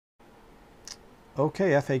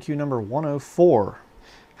Okay, FAQ number 104.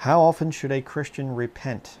 How often should a Christian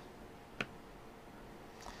repent?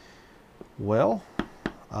 Well,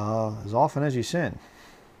 as often as you sin.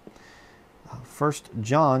 1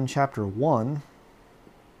 John chapter 1.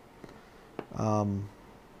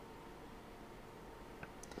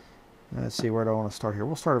 Let's see, where do I want to start here?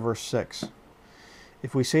 We'll start at verse 6.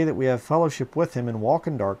 If we say that we have fellowship with him and walk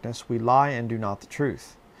in darkness, we lie and do not the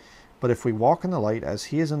truth. But if we walk in the light as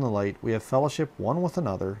he is in the light, we have fellowship one with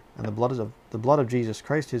another, and the blood of Jesus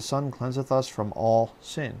Christ, his Son, cleanseth us from all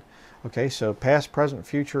sin. Okay, so past, present,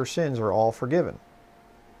 future sins are all forgiven.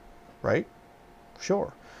 Right?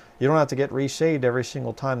 Sure. You don't have to get resaved every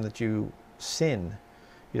single time that you sin.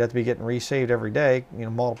 You'd have to be getting resaved every day,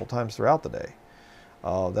 multiple times throughout the day.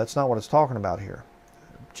 That's not what it's talking about here.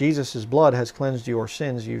 Jesus' blood has cleansed your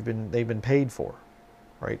sins. They've been paid for.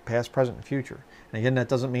 Right? Past, present, and future. And again, that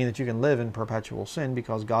doesn't mean that you can live in perpetual sin,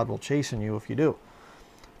 because God will chasten you if you do.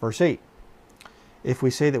 Verse 8. If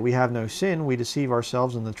we say that we have no sin, we deceive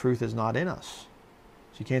ourselves and the truth is not in us.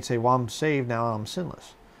 So you can't say, well, I'm saved, now I'm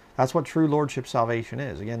sinless. That's what true lordship salvation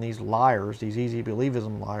is. Again, these liars, these easy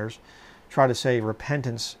believism liars, try to say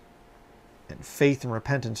repentance and faith and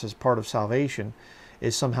repentance as part of salvation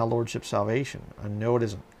is somehow lordship salvation. And no, it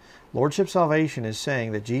isn't. Lordship salvation is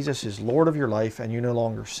saying that Jesus is Lord of your life and you no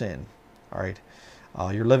longer sin. All right.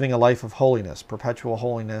 You're living a life of holiness, perpetual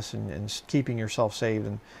holiness, and keeping yourself saved.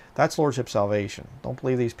 And that's lordship salvation. Don't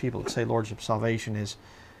believe these people that say lordship salvation is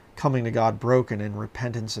coming to God broken in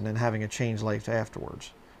repentance and then having a changed life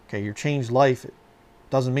afterwards. Okay, your changed life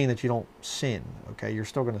doesn't mean that you don't sin. Okay, you're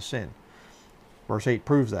still going to sin. Verse 8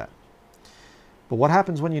 proves that. But what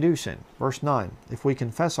happens when you do sin? Verse 9, if we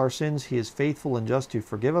confess our sins, he is faithful and just to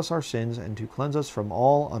forgive us our sins and to cleanse us from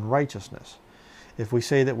all unrighteousness. If we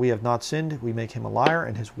say that we have not sinned, we make him a liar,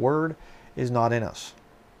 and his word is not in us.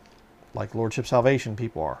 Like lordship salvation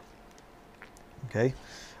people are. Okay?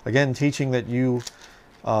 Again, teaching that you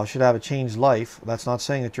should have a changed life, that's not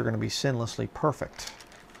saying that you're going to be sinlessly perfect.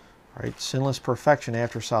 Right? Sinless perfection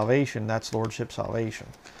after salvation, that's lordship salvation.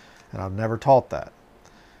 And I've never taught that.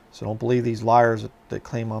 So don't believe these liars that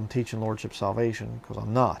claim I'm teaching lordship salvation, because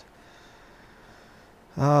I'm not.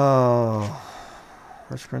 1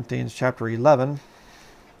 Corinthians chapter 11.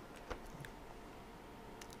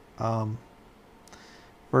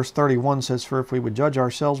 Verse 31 says, for if we would judge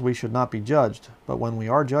ourselves, we should not be judged. But when we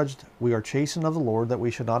are judged, we are chastened of the Lord, that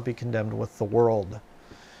we should not be condemned with the world.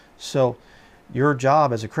 So your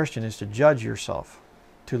job as a Christian is to judge yourself,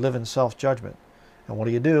 to live in self-judgment. And what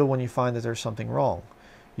do you do when you find that there's something wrong?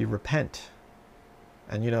 You repent.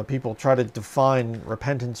 And people try to define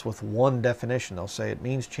repentance with one definition. They'll say it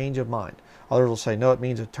means change of mind. Others will say, no, it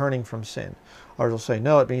means a turning from sin. Others will say,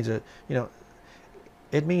 no, it means it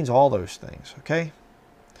means all those things, okay?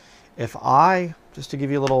 If I, just to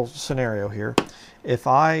give you a little scenario here, if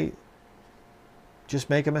I just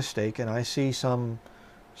make a mistake and I see some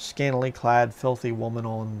scantily clad, filthy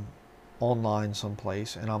woman online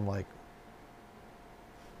someplace, and I'm like,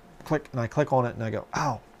 click, and I click on it and I go,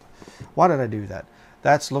 ow, why did I do that?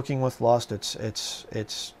 That's looking with lust.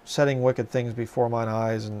 It's setting wicked things before mine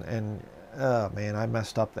eyes, and man, I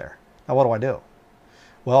messed up there. Now what do?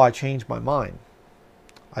 Well, I changed my mind.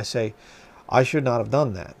 I say, I should not have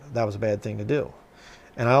done that. That was a bad thing to do.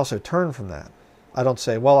 And I also turn from that. I don't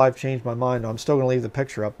say, well, I've changed my mind. I'm still going to leave the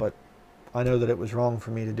picture up, but I know that it was wrong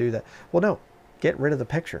for me to do that. Well, no, get rid of the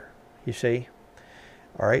picture, you see.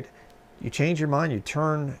 All right? You change your mind, you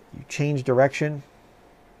turn, you change direction.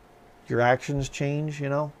 Your actions change,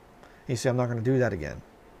 You say, I'm not going to do that again.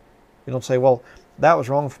 You don't say, well, that was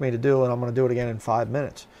wrong for me to do, and I'm going to do it again in 5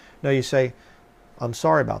 minutes. No, you say, I'm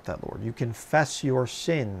sorry about that, Lord. You confess your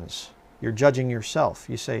sins. You're judging yourself.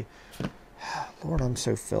 You say, Lord, I'm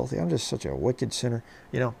so filthy. I'm just such a wicked sinner.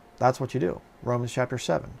 That's what you do. Romans chapter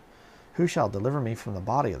 7. Who shall deliver me from the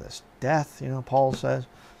body of this death? Paul says,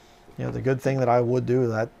 the good thing that I would do,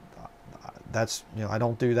 that's, I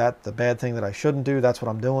don't do that. The bad thing that I shouldn't do, that's what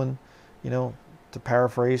I'm doing. To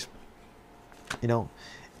paraphrase,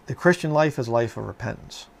 the Christian life is a life of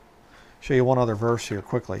repentance. Show you one other verse here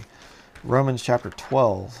quickly. Romans chapter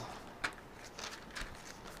 12.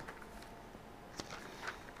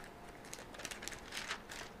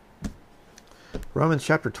 Romans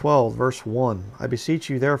chapter 12, verse 1. I beseech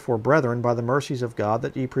you therefore, brethren, by the mercies of God,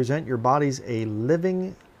 that ye present your bodies a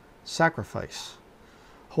living sacrifice,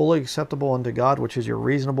 wholly acceptable unto God, which is your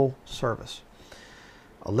reasonable service.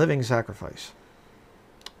 A living sacrifice.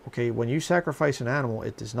 Okay, when you sacrifice an animal,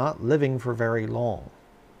 it is not living for very long.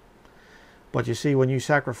 But you see, when you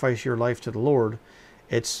sacrifice your life to the Lord,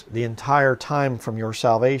 it's the entire time from your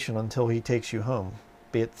salvation until he takes you home.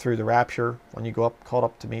 be it through the rapture, when you go up, caught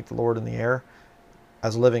up to meet the Lord in the air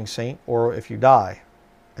as a living saint, or if you die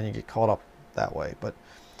and you get caught up that way. But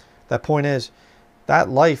that point is, that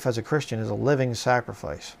life as a Christian is a living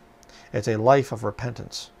sacrifice. It's a life of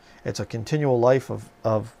repentance. It's a continual life of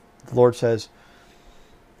the Lord says,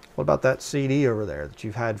 what about that CD over there that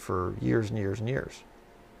you've had for years and years and years?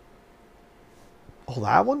 Oh,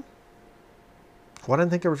 that one? Well, I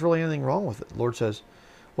didn't think there was really anything wrong with it. The Lord says,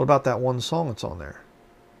 what about that one song that's on there?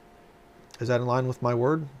 Is that in line with my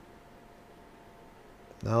word?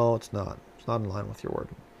 No, it's not. It's not in line with your word.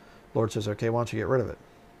 The Lord says, okay, why don't you get rid of it?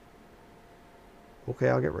 Okay,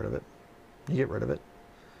 I'll get rid of it. You get rid of it.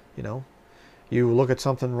 You know, you look at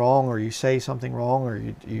something wrong, or you say something wrong, or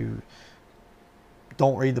you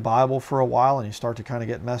don't read the Bible for a while and you start to kind of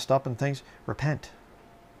get messed up and things. Repent.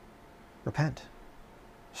 Repent.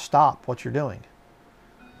 Stop what you're doing.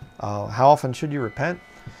 How often should you repent?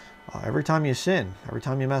 Every time you sin, every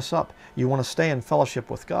time you mess up. You want to stay in fellowship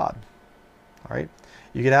with God. All right?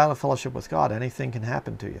 You get out of fellowship with God, anything can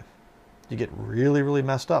happen to you. You get really, really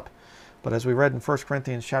messed up. But as we read in 1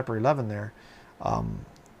 Corinthians chapter 11 there,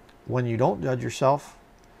 when you don't judge yourself,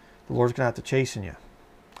 the Lord's going to have to chasten you.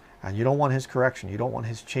 And you don't want His correction. You don't want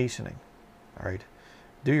His chastening. All right?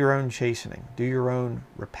 Do your own chastening. Do your own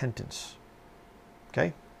repentance.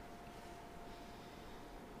 Okay?